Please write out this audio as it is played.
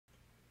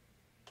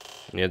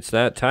It's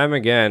that time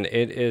again.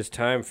 It is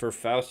time for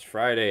Faust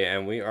Friday,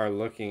 and we are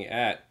looking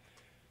at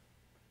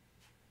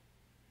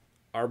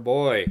our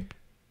boy,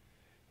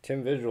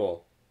 Tim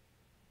Vigil.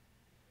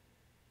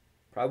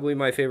 Probably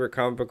my favorite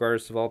comic book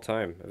artist of all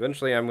time.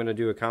 Eventually, I'm going to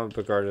do a comic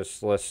book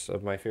artist list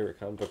of my favorite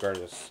comic book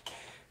artists,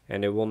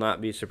 and it will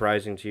not be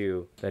surprising to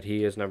you that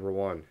he is number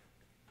one.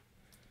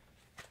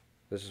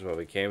 This is what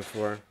we came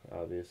for,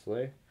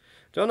 obviously.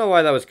 Don't know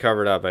why that was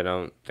covered up. I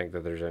don't think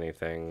that there's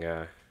anything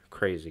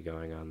crazy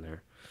going on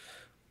there.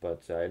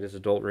 But it is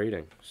adult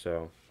reading,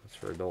 so it's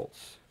for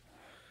adults.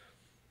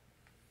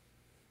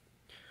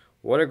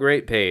 What a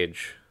great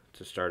page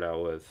to start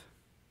out with.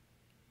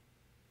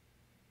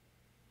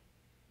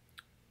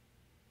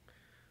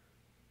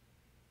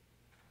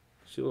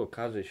 See a little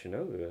Kaze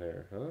Shinobu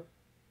there, huh?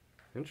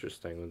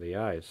 Interesting with the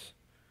eyes.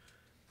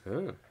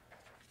 Huh.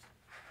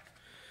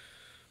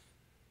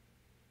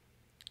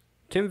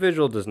 Tim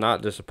Vigil does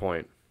not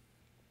disappoint.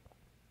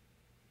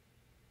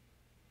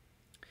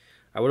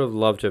 I would have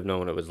loved to have known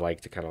what it was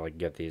like to kind of like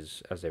get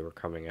these as they were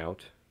coming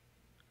out.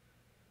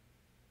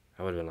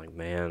 I would have been like,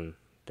 man,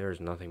 there's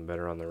nothing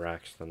better on the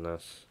racks than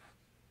this.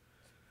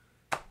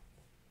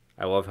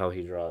 I love how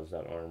he draws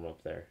that arm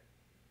up there.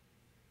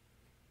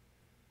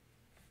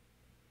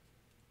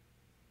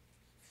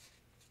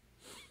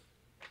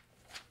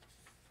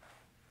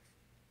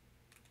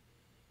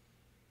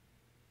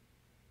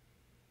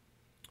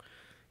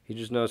 He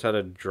just knows how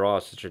to draw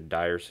such a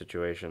dire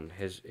situation.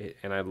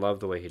 And I love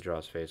the way he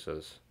draws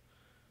faces.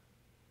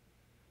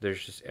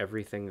 There's just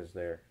everything is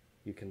there.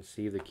 You can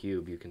see the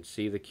cube. You can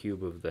see the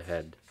cube of the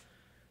head.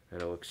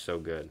 And it looks so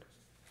good.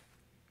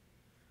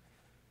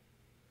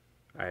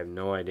 I have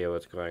no idea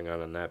what's going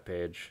on that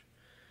page.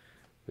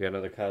 We got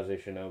another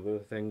Kaze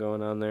Shinobu thing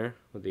going on there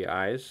with the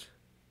eyes.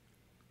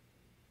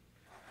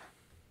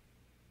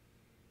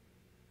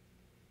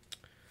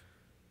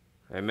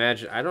 I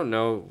don't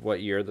know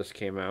what year this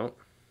came out.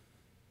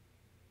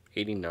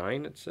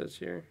 89 it says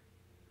here.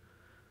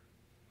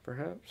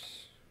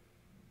 Perhaps.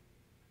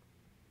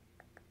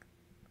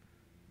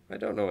 I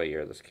don't know what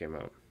year this came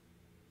out.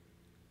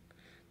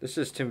 This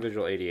is Tim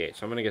Vigil 88,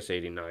 so I'm going to guess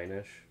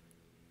 89-ish.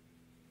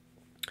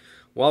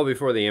 Well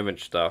before the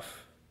Image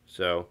stuff.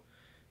 So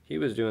he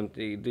was doing...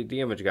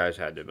 The Image guys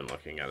had to have been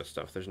looking at his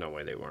stuff. There's no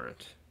way they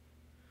weren't.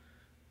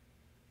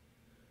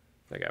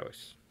 That guy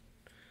was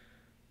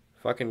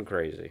fucking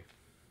crazy.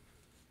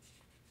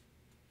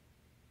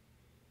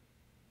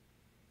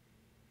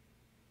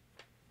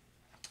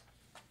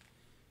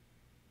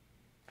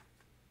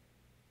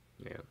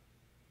 Yeah.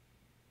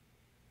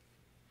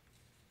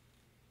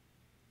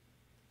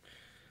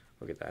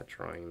 Look at that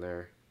drawing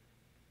there.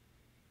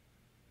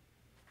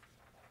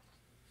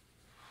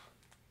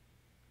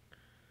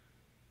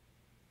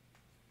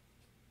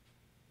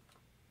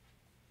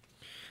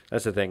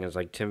 That's the thing, is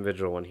like Tim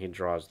Vigil, when he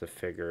draws the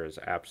figure, is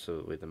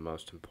absolutely the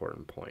most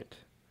important point.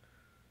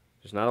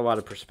 There's not a lot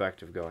of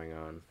perspective going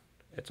on.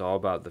 It's all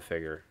about the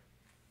figure.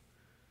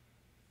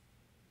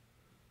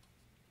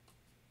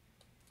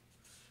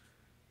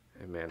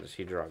 And man, does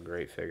he draw a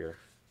great figure.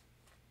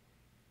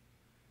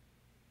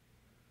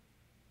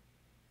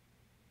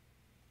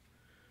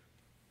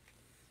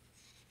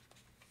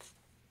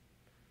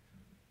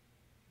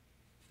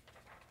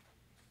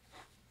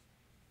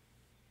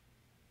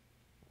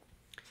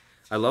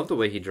 I love the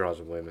way he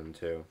draws women,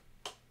 too.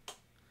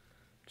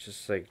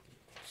 Just, like,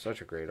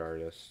 such a great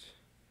artist.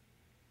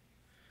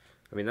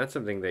 I mean, that's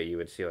something that you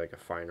would see, like, a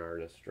fine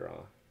artist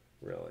draw,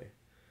 really.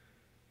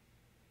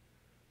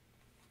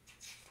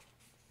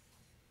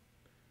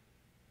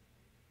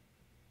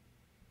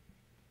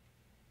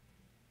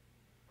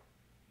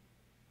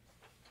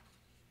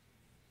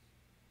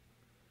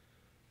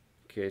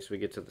 Okay, so we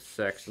get to the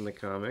sex in the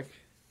comic.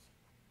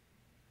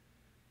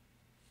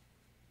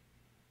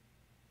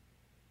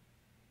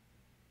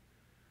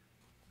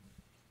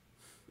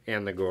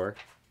 And the gore.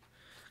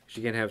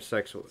 She can't have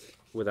sex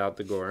without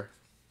the gore.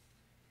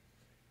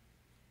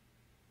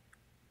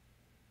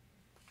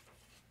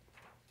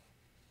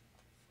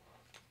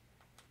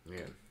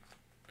 Man.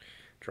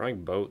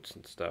 Drawing boats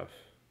and stuff.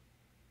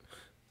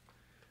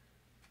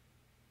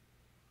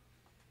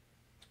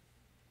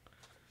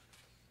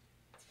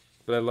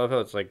 But I love how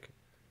it's like,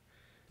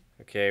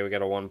 okay, we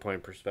got a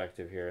 1-point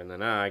perspective here, and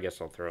then I guess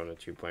I'll throw in a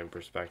 2-point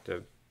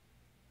perspective.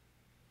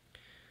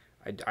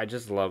 I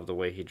just love the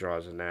way he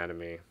draws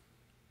anatomy.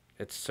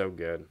 It's so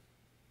good.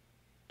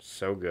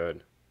 So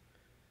good.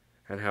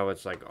 And how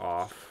it's like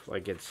off.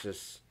 Like it's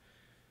just...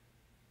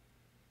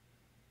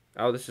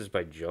 Oh, this is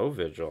by Joe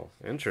Vigil.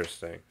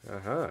 Interesting.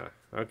 Uh-huh.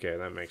 Okay,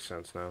 that makes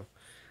sense now.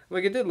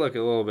 Like, it did look a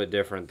little bit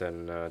different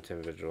than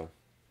Tim Vigil.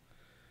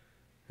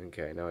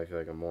 Okay, now I feel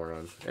like a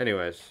moron.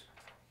 Anyways,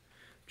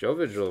 Joe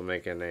Vigil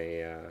making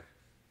an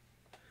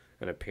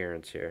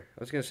appearance here. I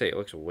was going to say it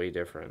looks way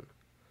different.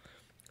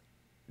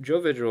 Joe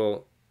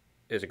Vigil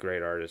is a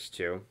great artist,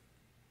 too.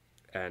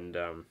 And,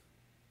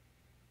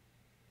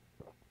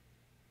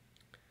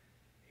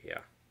 yeah.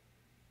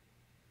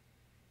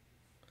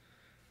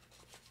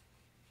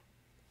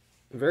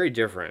 very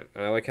different.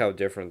 And I like how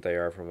different they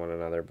are from one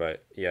another,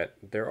 but yet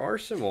there are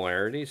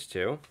similarities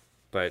too.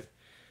 But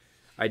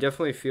I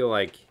definitely feel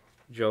like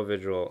Joe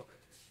Vigil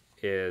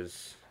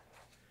is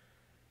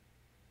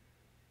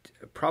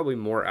probably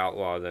more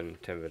outlaw than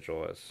Tim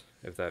Vigil is,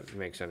 if that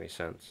makes any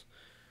sense.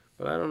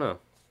 But I don't know.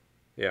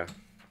 Yeah,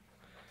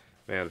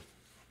 man.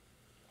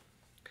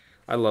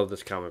 I love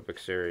this comic book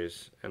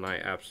series, and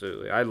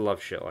I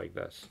love shit like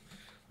this.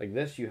 Like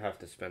this, you have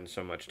to spend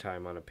so much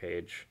time on a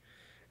page,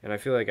 and I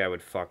feel like I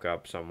would fuck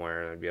up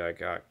somewhere, and I'd be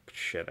like, oh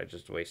shit, I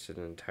just wasted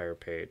an entire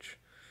page.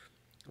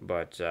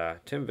 But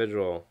Tim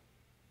Vigil,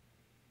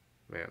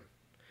 man,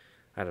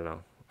 I don't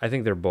know. I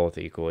think they're both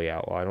equally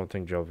outlaw. I don't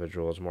think Joe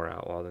Vigil is more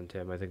outlaw than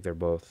Tim. I think they're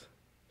both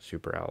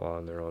super outlaw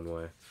in their own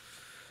way.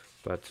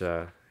 But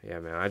yeah,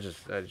 man,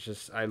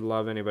 I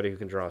love anybody who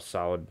can draw a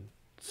solid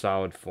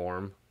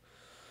form,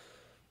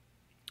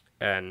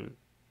 and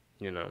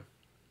you know,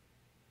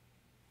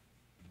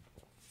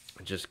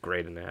 just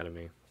great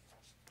anatomy,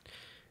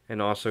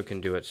 and also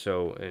can do it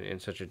so in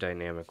such a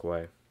dynamic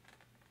way.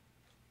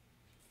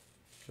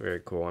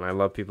 Very cool, and I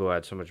love people who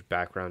add so much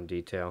background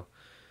detail.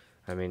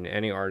 I mean,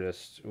 any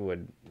artist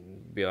would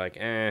be like,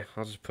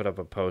 I'll just put up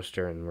a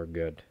poster and we're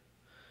good.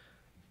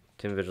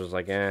 Tim Vigil's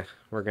like,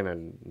 we're gonna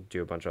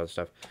do a bunch of other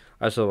stuff.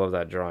 I also love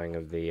that drawing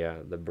of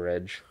the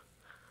bridge.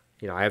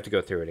 You know, I have to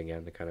go through it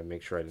again to kind of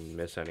make sure I didn't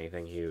miss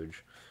anything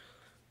huge.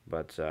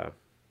 But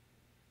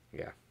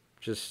yeah,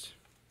 just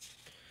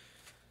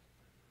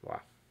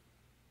wow,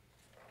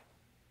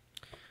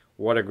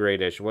 what a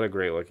great issue! What a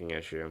great looking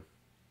issue.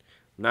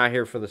 I'm not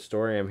here for the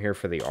story. I'm here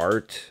for the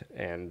art,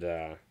 and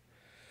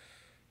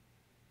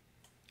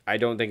I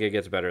don't think it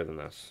gets better than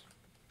this.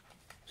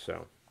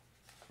 So,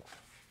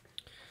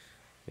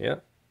 yeah.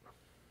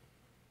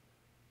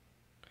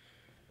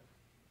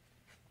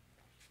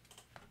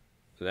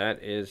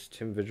 That is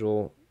Tim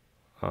Vigil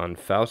on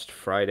Faust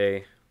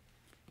Friday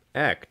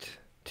Act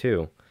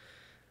 2.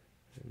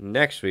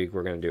 Next week,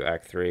 we're going to do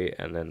Act 3,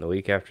 and then the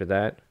week after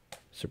that,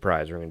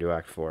 surprise, we're going to do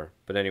Act 4.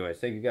 But anyways,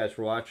 thank you guys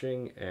for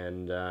watching,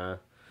 and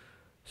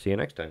see you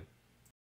next time.